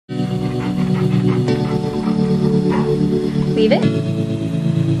Leave it.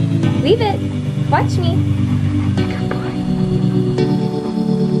 Leave it. Watch me. Good boy.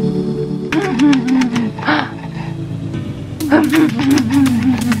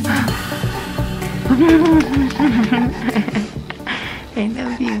 I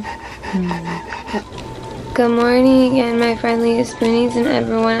love you. Good morning again, my friendly spoonies and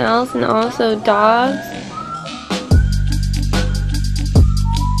everyone else, and also dogs.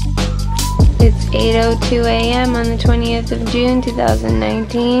 It's 8:02 a.m. on the 20th of June,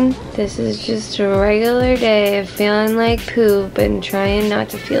 2019. This is just a regular day of feeling like poop and trying not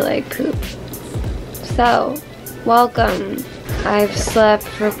to feel like poop. So, welcome. I've slept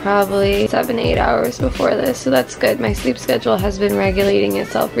for probably 7-8 hours before this, so that's good. My sleep schedule has been regulating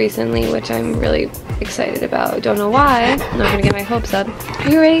itself recently, which I'm really excited about. Don't know why. I'm not gonna get my hopes up. Are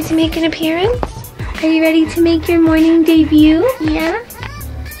you ready to make an appearance? Are you ready to make your morning debut? Yeah?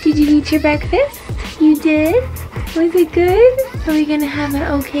 Did you eat your breakfast? You did? Was it good? Are we gonna have an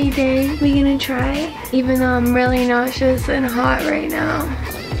okay day? Are we gonna try? Even though I'm really nauseous and hot right now.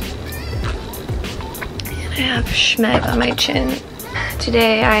 And I have schmeg on my chin.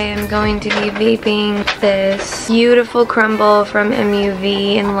 Today I am going to be vaping this beautiful crumble from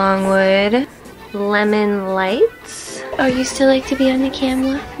MUV in Longwood. Lemon Lights. Oh, you still like to be on the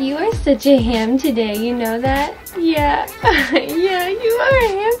camera? You are such a ham today, you know that? Yeah. Yeah, you are a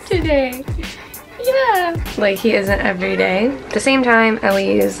ham today. Yeah. Like he isn't every day. At the same time, I will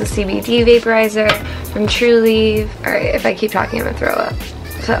use the CBD vaporizer from Trulieve. Alright, if I keep talking, I'm gonna throw up.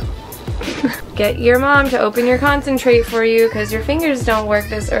 So, get your mom to open your concentrate for you because your fingers don't work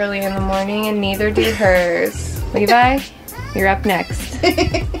this early in the morning and neither do hers. Levi, you're up next.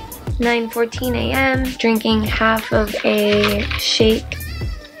 9:14 a.m. Drinking half of a shake.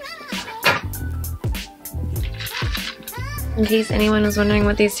 In case anyone was wondering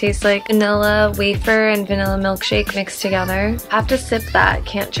what these taste like, vanilla wafer and vanilla milkshake mixed together. I have to sip that,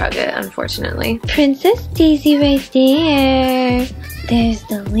 can't chug it, unfortunately. Princess Daisy right there. There's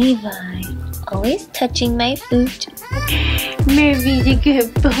the Levi, always touching my food. Murphy's a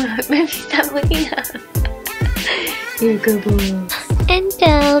good boy. Murphy, stop looking up. You're a good boy. And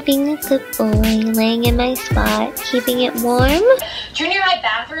Belle being a good boy, laying in my spot, keeping it warm. Junior high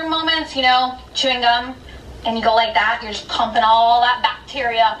bathroom moments, you know, chewing gum, and you go like that, you're just pumping all that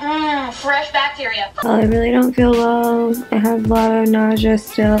bacteria. Fresh bacteria. Well, I really don't feel well. I have a lot of nausea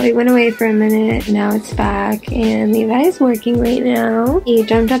still. It went away for a minute, now it's back, and Levi is working right now. He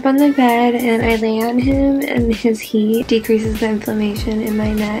jumped up on the bed, and I lay on him, and his heat decreases the inflammation in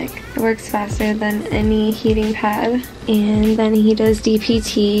my neck. It works faster than any heating pad. And then he does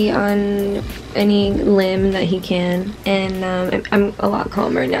DPT on any limb that he can. And I'm a lot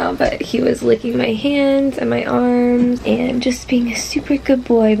calmer now, but he was licking my hands and my arms and just being a super good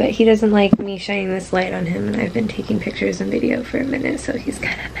boy, but he doesn't like me shining this light on him, and I've been taking pictures and video for a minute, so he's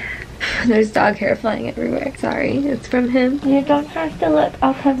kind of mad. There's dog hair flying everywhere. Sorry, it's from him. You don't have to look.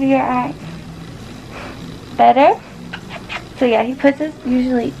 I'll cover your eye. Better? So yeah, he puts his,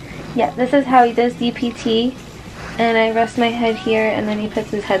 usually, yeah, this is how he does DPT. And I rest my head here, and then he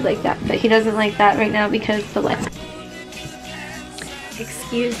puts his head like that. But he doesn't like that right now because the light.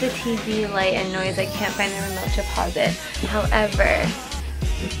 Excuse the TV light and noise. I can't find the remote to pause it. However,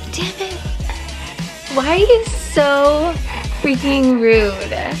 damn it. Why are you so freaking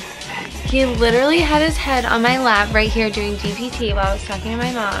rude? He literally had his head on my lap right here doing DPT while I was talking to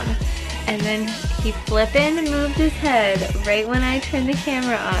my mom. And then he flippin' moved his head right when I turned the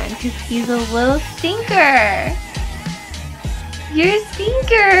camera on because he's a little stinker. You're a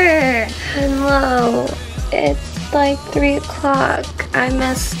stinker! Hello. It's like 3 o'clock. I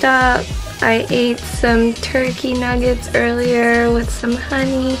messed up. I ate some turkey nuggets earlier with some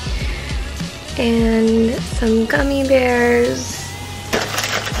honey and some gummy bears.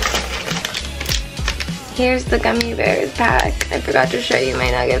 Here's the gummy bears pack. I forgot to show you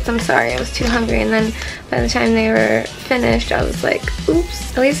my nuggets. I'm sorry, I was too hungry, and then by the time they were finished, I was like,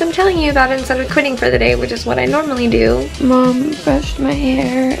 oops. At least I'm telling you about it instead of quitting for the day, which is what I normally do. Mom brushed my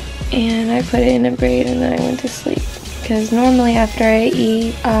hair, and I put it in a braid, and then I went to sleep. Because normally after I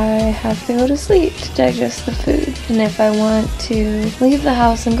eat, I have to go to sleep to digest the food. And if I want to leave the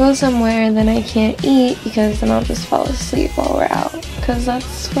house and go somewhere, then I can't eat because then I'll just fall asleep while we're out. Because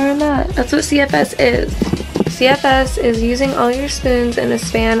that's where I'm at. That's what CFS is. CFS is using all your spoons in a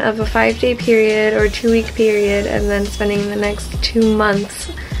span of a 5-day period or 2-week period and then spending the next 2 months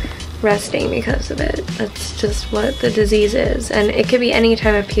resting because of it. That's just what the disease is, and it could be any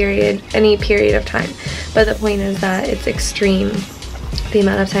time of period, any period of time, but the point is that it's extreme, the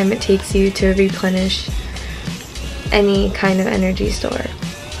amount of time it takes you to replenish any kind of energy store,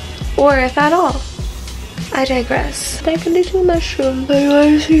 or if at all. I digress. Like a little mushroom. I want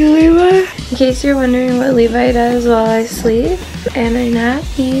to see Levi. In case you're wondering what Levi does while I sleep and I nap,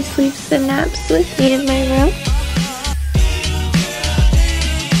 he sleeps and naps with me in my room.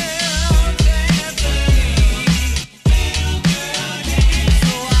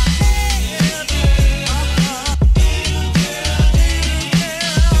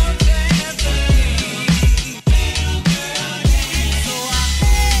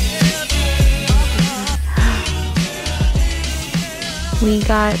 We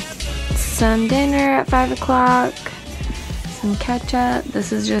got some dinner at 5 o'clock, some ketchup.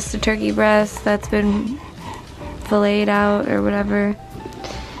 This is just a turkey breast that's been filleted out or whatever.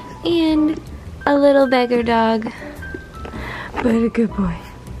 And a little beggar dog. But a good boy.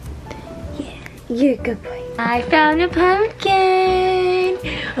 Yeah, you're a good boy. I found a pumpkin.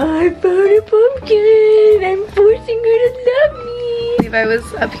 I found a pumpkin. I'm forcing her to love me. Levi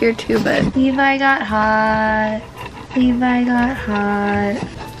was up here too, but Levi got hot. Levi got hot.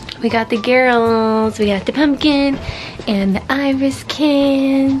 We got the girls, we got the pumpkin, and the iris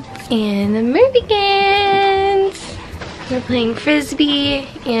cans, and the Murphy cans. We're playing Frisbee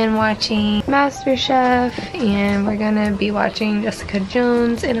and watching MasterChef, and we're gonna be watching Jessica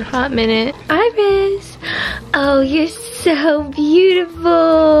Jones in a hot minute. Iris! Oh, you're so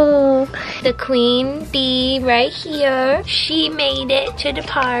beautiful! The queen bee right here. She made it to the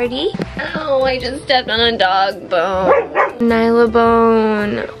party. Oh, I just stepped on a dog bone. Nyla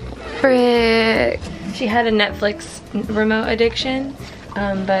bone. Frick. She had a Netflix remote addiction,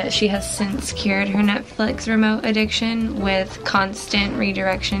 but she has since cured her Netflix remote addiction with constant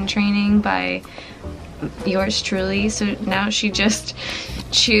redirection training by yours truly. So now she just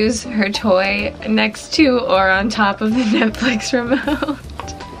chews her toy next to or on top of the Netflix remote.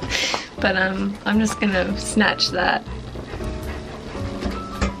 But I'm just gonna snatch that.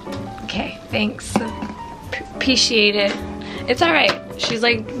 Okay, thanks. Appreciate it. It's alright. She's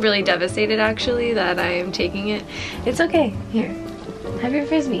like really devastated actually that I am taking it. It's okay. Here, have your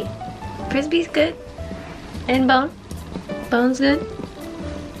Frisbee. Frisbee's good. And Bone. Bone's good.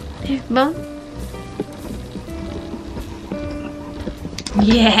 Here, Bone.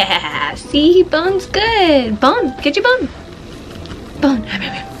 Yeah, see, Bone's good. Bone, get your Bone. Bone.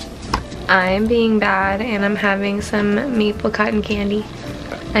 I'm being bad and I'm having some maple cotton candy.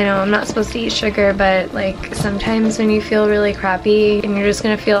 I know I'm not supposed to eat sugar, but like sometimes when you feel really crappy and you're just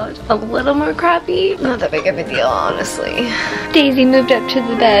gonna feel a little more crappy, not that big of a deal, honestly. Daisy moved up to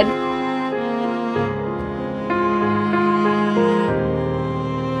the bed.